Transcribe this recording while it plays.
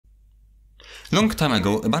Long time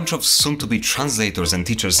ago, a bunch of soon-to-be translators and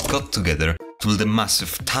teachers got together to build a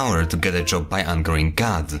massive tower to get a job by angering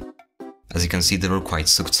God. As you can see, they were quite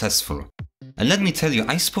successful. And let me tell you,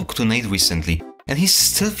 I spoke to Nate recently, and he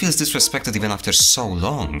still feels disrespected even after so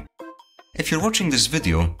long. If you're watching this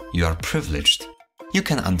video, you are privileged. You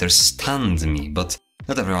can understand me, but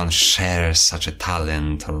not everyone shares such a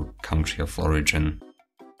talent or country of origin.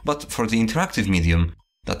 But for the interactive medium,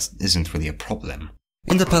 that isn't really a problem.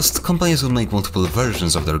 In the past, companies would make multiple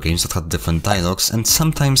versions of their games that had different dialogues and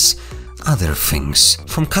sometimes other things.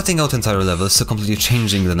 From cutting out entire levels to completely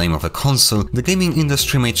changing the name of a console, the gaming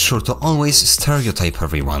industry made sure to always stereotype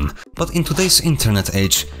everyone. But in today's internet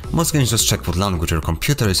age, most games just check what language your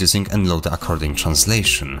computer is using and load the according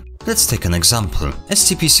translation. Let's take an example.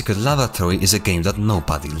 SCP Secret Laboratory is a game that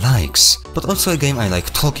nobody likes, but also a game I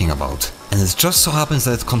like talking about. And it just so happens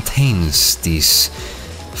that it contains these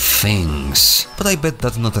things. But I bet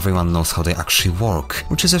that not everyone knows how they actually work,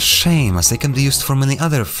 which is a shame as they can be used for many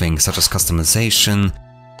other things such as customization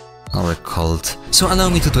or a cult. So allow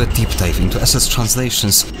me to do a deep dive into SL's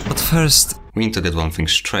translations, but first we need to get one thing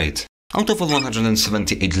straight. Out of all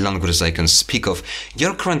 178 languages I can speak of,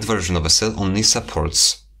 your current version of SL only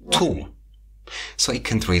supports 2. So I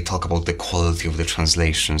can't really talk about the quality of the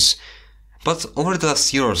translations. But over the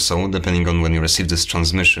last year or so, depending on when you receive this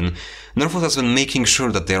transmission, Northwood has been making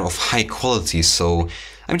sure that they are of high quality, so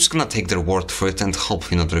I'm just gonna take their word for it and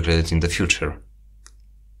hopefully not regret it in the future.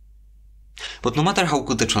 But no matter how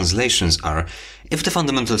good the translations are, if the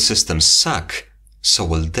fundamental systems suck, so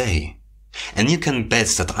will they. And you can bet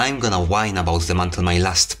that I'm gonna whine about them until my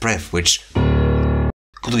last breath, which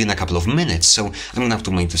could be in a couple of minutes, so I'm gonna have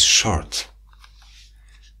to make this short.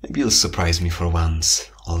 Maybe you'll surprise me for once,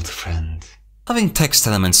 old friend. Having text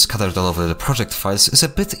elements scattered all over the project files is a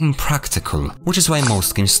bit impractical, which is why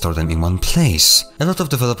most games store them in one place. A lot of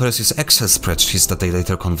developers use Excel spreadsheets that they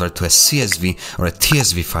later convert to a CSV or a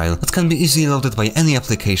TSV file that can be easily loaded by any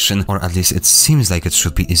application, or at least it seems like it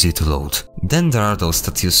should be easy to load. Then there are those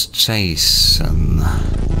that use JSON.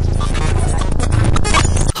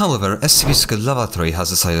 However, SCP Secret Laboratory has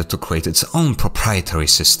decided to create its own proprietary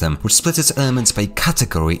system, which splits its elements by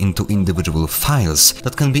category into individual files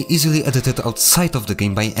that can be easily edited outside of the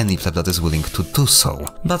game by any pleb that is willing to do so.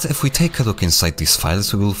 But if we take a look inside these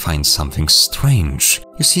files, we will find something strange.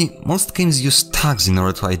 You see, most games use tags in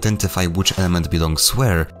order to identify which element belongs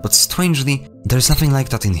where, but strangely, there's nothing like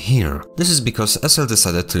that in here. This is because SL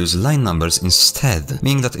decided to use line numbers instead,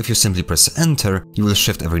 meaning that if you simply press enter, you will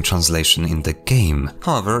shift every translation in the game.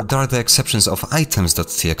 However, there are the exceptions of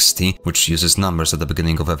items.txt, which uses numbers at the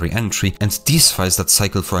beginning of every entry, and these files that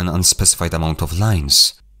cycle for an unspecified amount of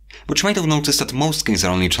lines. But you might have noticed that most games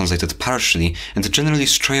are only translated partially and generally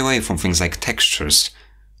stray away from things like textures.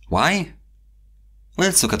 Why? Well,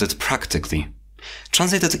 let's look at it practically.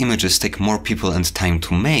 Translated images take more people and time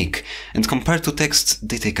to make, and compared to text,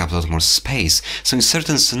 they take up a lot more space, so in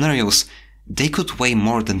certain scenarios, they could weigh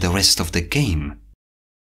more than the rest of the game.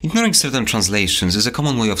 Ignoring certain translations is a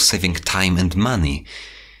common way of saving time and money,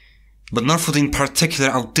 but Northwood in particular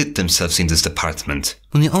outdid themselves in this department.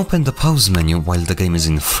 When you open the pause menu while the game is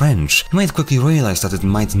in French, you might quickly realize that it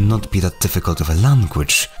might not be that difficult of a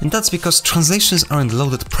language. And that's because translations aren't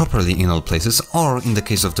loaded properly in all places, or in the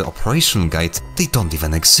case of the operational guide, they don't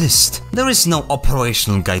even exist. There is no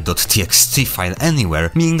operational guide.txt file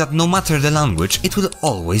anywhere, meaning that no matter the language, it will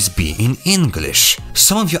always be in English.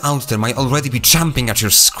 Some of you out there might already be jumping at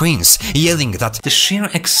your screens, yelling that the sheer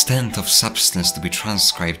extent of substance to be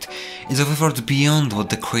transcribed is of effort beyond what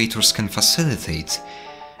the creators can facilitate,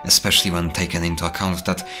 especially when taken into account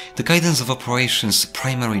that the guidance of operations'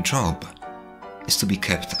 primary job is to be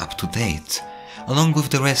kept up to date, along with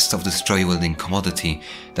the rest of this joy-wielding commodity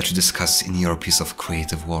that you discuss in your piece of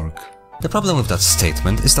creative work. The problem with that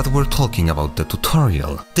statement is that we're talking about the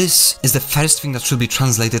tutorial. This is the first thing that should be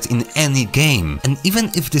translated in any game, and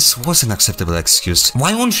even if this was an acceptable excuse,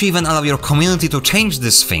 why won't you even allow your community to change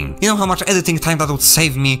this thing? You know how much editing time that would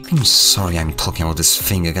save me? I'm sorry I'm talking about this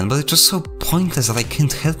thing again, but it's just so pointless that I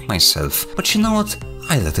can't help myself. But you know what?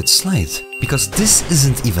 I let it slide, because this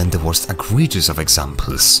isn't even the most egregious of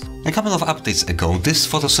examples. A couple of updates ago, this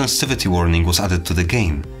photosensitivity warning was added to the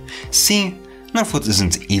game. See? Northwood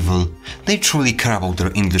isn't evil, they truly care about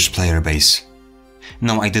their English player base.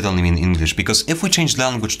 No, I did only mean English, because if we change the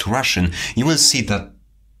language to Russian, you will see that...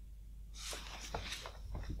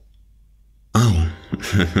 Oh.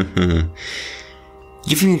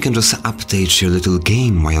 You think you can just update your little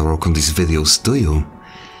game while I work on these videos, do you?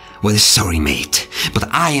 Well, sorry mate, but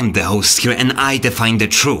I am the host here and I define the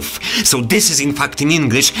truth. So this is in fact in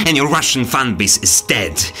English and your Russian fanbase is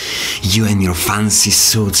dead. You and your fancy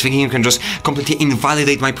suits, thinking you can just completely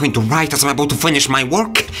invalidate my point right as I'm about to finish my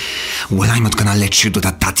work? Well, I'm not gonna let you do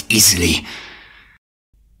that easily.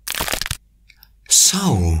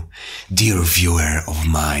 So, dear viewer of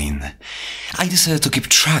mine, I decided to keep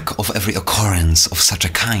track of every occurrence of such a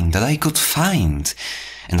kind that I could find,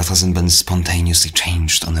 and that hasn't been spontaneously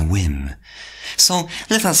changed on a whim. So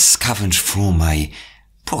let us scavenge through my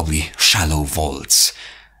probably shallow vaults,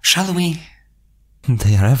 shall we?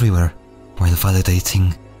 They are everywhere, while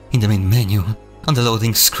validating, in the main menu, on the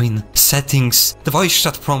loading screen, settings, the voice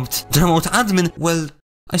chat prompt, the remote admin. Well,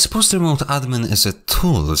 I suppose the remote admin is a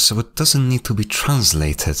tool, so it doesn't need to be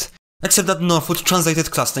translated. Except that Northwood translated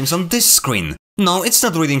class names on this screen. No, it's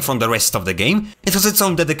not reading from the rest of the game, it has its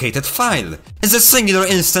own dedicated file. It's a singular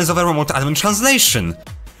instance of a remote admin translation.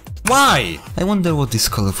 Why? I wonder what these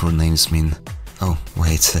colorful names mean. Oh,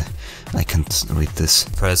 wait, I can't read this.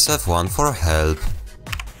 Press F1 for help.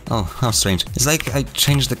 Oh, how strange. It's like I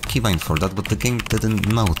changed the keybind for that, but the game didn't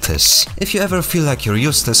notice. If you ever feel like you're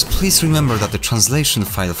useless, please remember that the translation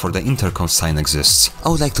file for the intercom sign exists. I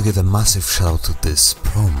would like to give a massive shout out to this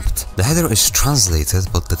prompt. The header is translated,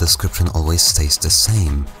 but the description always stays the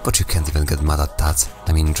same. But you can't even get mad at that.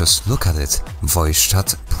 I mean, just look at it. Voice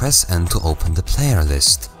chat, press N to open the player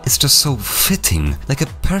list. It's just so fitting, like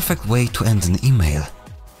a perfect way to end an email.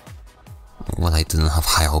 Well, I didn't have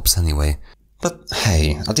high hopes anyway. But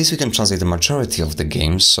hey, at least we can translate the majority of the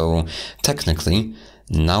game, so technically,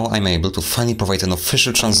 now I'm able to finally provide an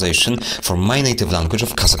official translation for my native language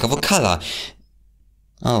of Kazakh.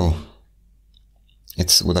 Oh.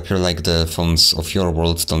 It would appear like the fonts of your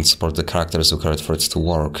world don't support the characters required for it to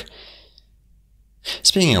work.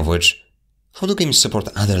 Speaking of which, how do games support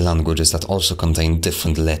other languages that also contain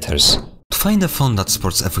different letters? To find a font that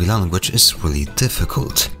supports every language is really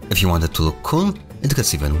difficult. If you want it to look cool, it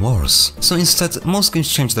gets even worse. So instead, most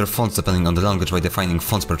games change their fonts depending on the language by defining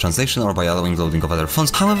fonts per translation or by allowing loading of other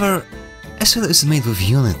fonts. However, SL is made with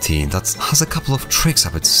Unity that has a couple of tricks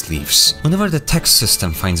up its sleeves. Whenever the text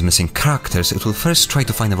system finds missing characters, it will first try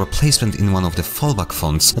to find a replacement in one of the fallback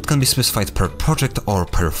fonts that can be specified per project or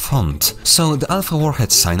per font. So the Alpha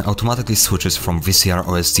Warhead sign automatically switches from VCR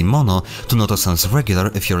OST Mono to Noto Sans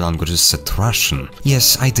Regular if your language is set to Russian.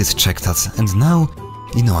 Yes, I did check that, and now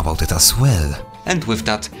you know about it as well. And with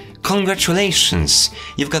that, congratulations!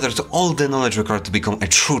 You've gathered all the knowledge required to become a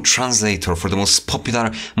true translator for the most popular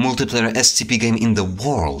multiplayer SCP game in the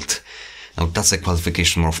world. Now that's a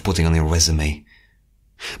qualification worth putting on your resume.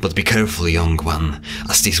 But be careful, young one,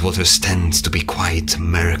 as these waters tend to be quite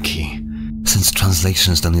murky. Since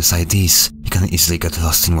translations don't use IDs, you can easily get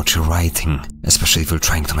lost in what you're writing, especially if you're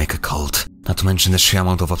trying to make a code. Not to mention the sheer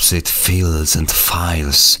amount of obsolete fields and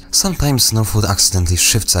files. Sometimes Northwood accidentally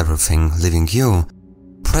shifts everything, leaving you.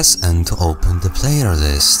 Press N to open the player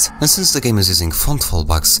list. And since the game is using font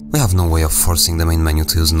fallbacks, we have no way of forcing the main menu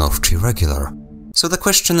to use North regular. So the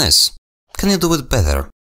question is, can you do it better?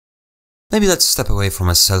 Maybe let's step away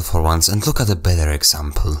from SL for once and look at a better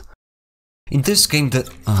example. In this game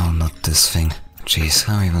oh, not this thing. Jeez,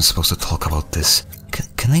 how am I even supposed to talk about this?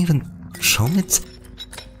 Can I even show it?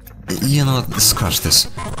 You know what, scratch this.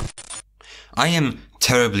 I am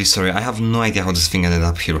terribly sorry, I have no idea how this thing ended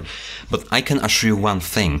up here. But I can assure you one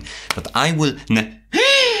thing, that I will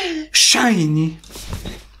Shiny!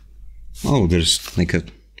 Oh, there's like a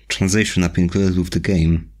translation app included with the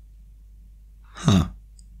game. Huh.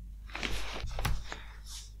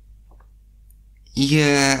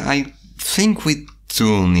 Yeah, I think we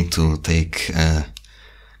do need to take a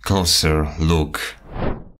closer look.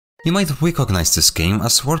 You might recognize this game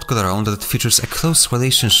as word got around that it features a close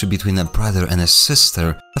relationship between a brother and a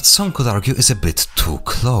sister that some could argue is a bit too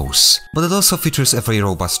close. But it also features a very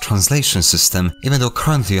robust translation system, even though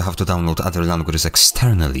currently you have to download other languages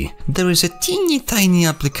externally. There is a teeny tiny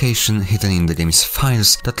application hidden in the game's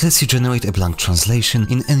files that lets you generate a blank translation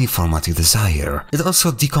in any format you desire. It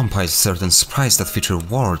also decompiles certain sprites that feature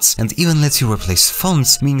words and even lets you replace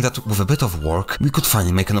fonts, meaning that with a bit of work, we could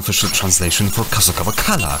finally make an official translation for Kazakh.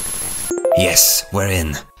 Yes, we're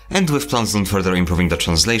in. And with plans on further improving the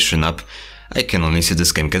translation app, I can only see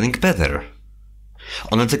this game getting better.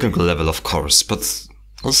 On a technical level, of course, but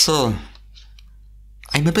also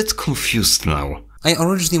I'm a bit confused now. I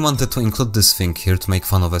originally wanted to include this thing here to make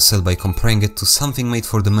fun of SL by comparing it to something made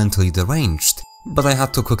for the mentally deranged. But I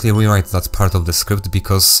had to quickly rewrite that part of the script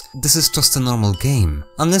because this is just a normal game.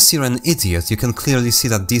 Unless you're an idiot, you can clearly see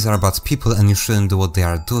that these are bad people and you shouldn't do what they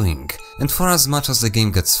are doing. And for as much as the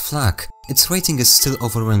game gets flack, its rating is still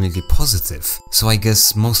overwhelmingly positive, so I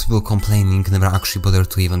guess most people complaining never actually bothered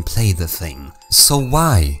to even play the thing. So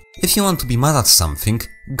why? If you want to be mad at something,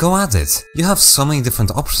 go at it. You have so many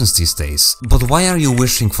different options these days, but why are you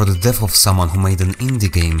wishing for the death of someone who made an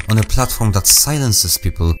indie game on a platform that silences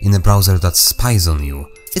people in a browser that spies on you?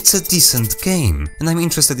 It's a decent game, and I'm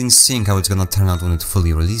interested in seeing how it's gonna turn out when it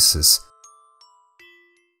fully releases.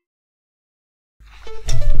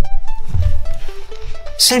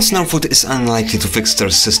 Since Northwood is unlikely to fix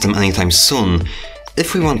their system anytime soon,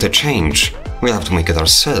 if we want a change, we'll have to make it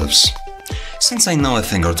ourselves. Since I know a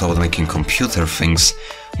thing or two about making computer things,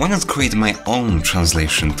 why not create my own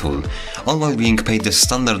translation tool, all while being paid the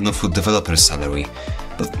standard Northwood developer salary?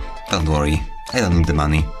 But don't worry, I don't need the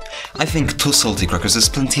money. I think 2 salty crackers is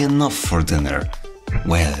plenty enough for dinner.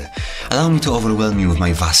 Well, allow me to overwhelm you with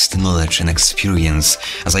my vast knowledge and experience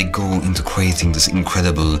as I go into creating this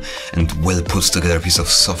incredible and well put together piece of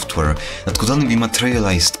software that could only be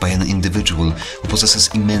materialized by an individual who possesses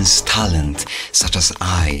immense talent, such as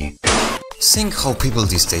I. Seeing how people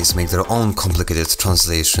these days make their own complicated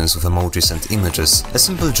translations with emojis and images, a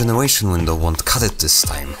simple generation window won't cut it this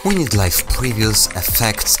time. We need live previews,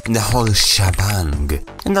 effects, and the whole shebang.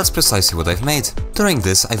 And that's precisely what I've made. During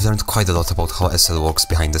this, I've learned quite a lot about how SL works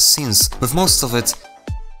behind the scenes, with most of it...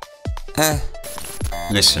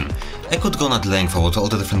 Listen, I could go on at length about all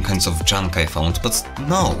the different kinds of junk I found, but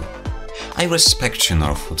no. I respect you,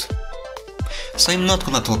 Northwood. So I'm not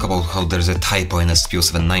gonna talk about how there's a typo in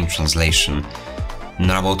SCP-079 translation,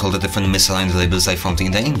 nor about all the different misaligned labels I found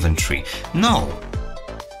in the inventory. No!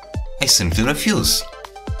 I simply refuse.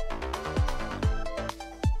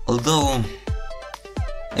 Although,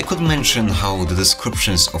 I could mention how the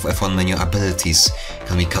descriptions of F1 menu abilities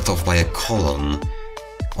can be cut off by a colon,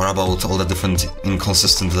 or about all the different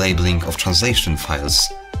inconsistent labeling of translation files.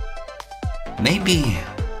 Maybe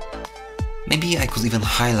I could even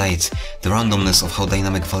highlight the randomness of how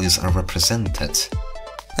dynamic values are represented.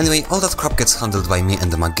 Anyway, all that crap gets handled by me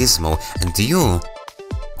and the Magismo, and you...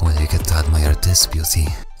 well, you get to admire this beauty.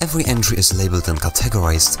 Every entry is labeled and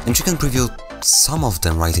categorized, and you can preview some of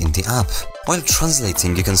them right in the app. While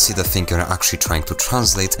translating, you can see the thing you're actually trying to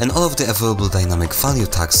translate and all of the available dynamic value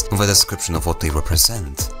tags with a description of what they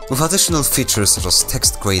represent. With additional features such as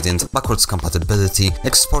text gradient, backwards compatibility,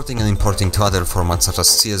 exporting and importing to other formats such as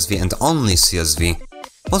CSV and only CSV,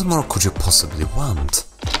 what more could you possibly want?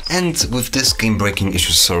 And with this game-breaking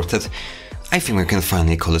issue sorted, I think we can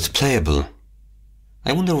finally call it playable.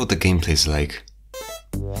 I wonder what the gameplay is like.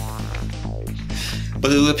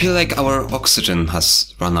 But it will appear like our oxygen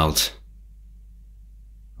has run out.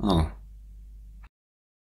 Oh.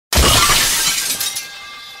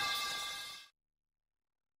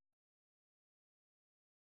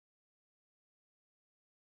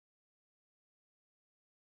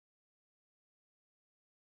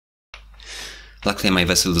 Luckily my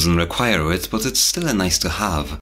vessel doesn't require it, but it's still a nice to have.